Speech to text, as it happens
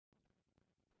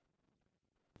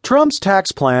Trump's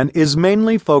tax plan is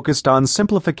mainly focused on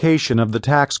simplification of the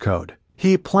tax code.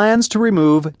 He plans to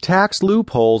remove tax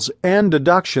loopholes and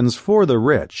deductions for the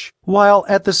rich, while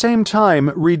at the same time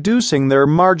reducing their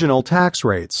marginal tax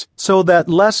rates so that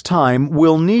less time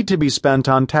will need to be spent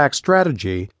on tax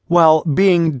strategy while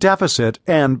being deficit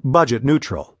and budget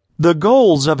neutral. The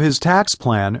goals of his tax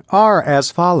plan are as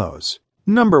follows.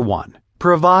 Number 1.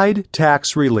 Provide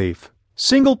tax relief.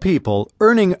 Single people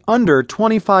earning under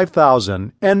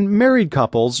 $25,000 and married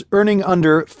couples earning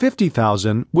under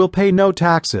 $50,000 will pay no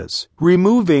taxes,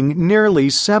 removing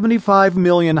nearly 75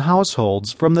 million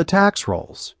households from the tax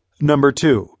rolls. Number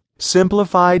 2.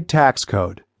 Simplified tax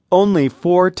code. Only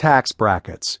 4 tax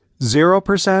brackets: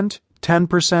 0%,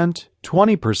 10%,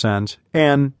 20%,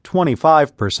 and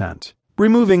 25%,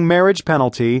 removing marriage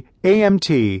penalty,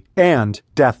 AMT, and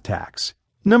death tax.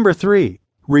 Number 3.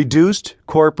 Reduced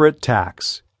corporate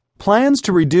tax. Plans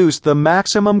to reduce the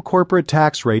maximum corporate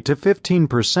tax rate to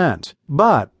 15%,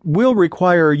 but will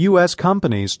require U.S.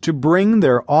 companies to bring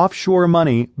their offshore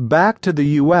money back to the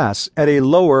U.S. at a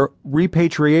lower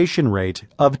repatriation rate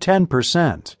of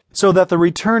 10%, so that the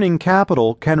returning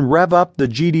capital can rev up the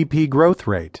GDP growth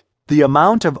rate. The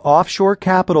amount of offshore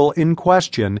capital in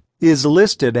question is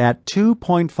listed at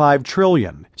 $2.5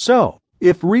 trillion, so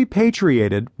if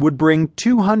repatriated would bring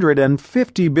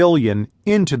 $250 billion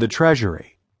into the Treasury.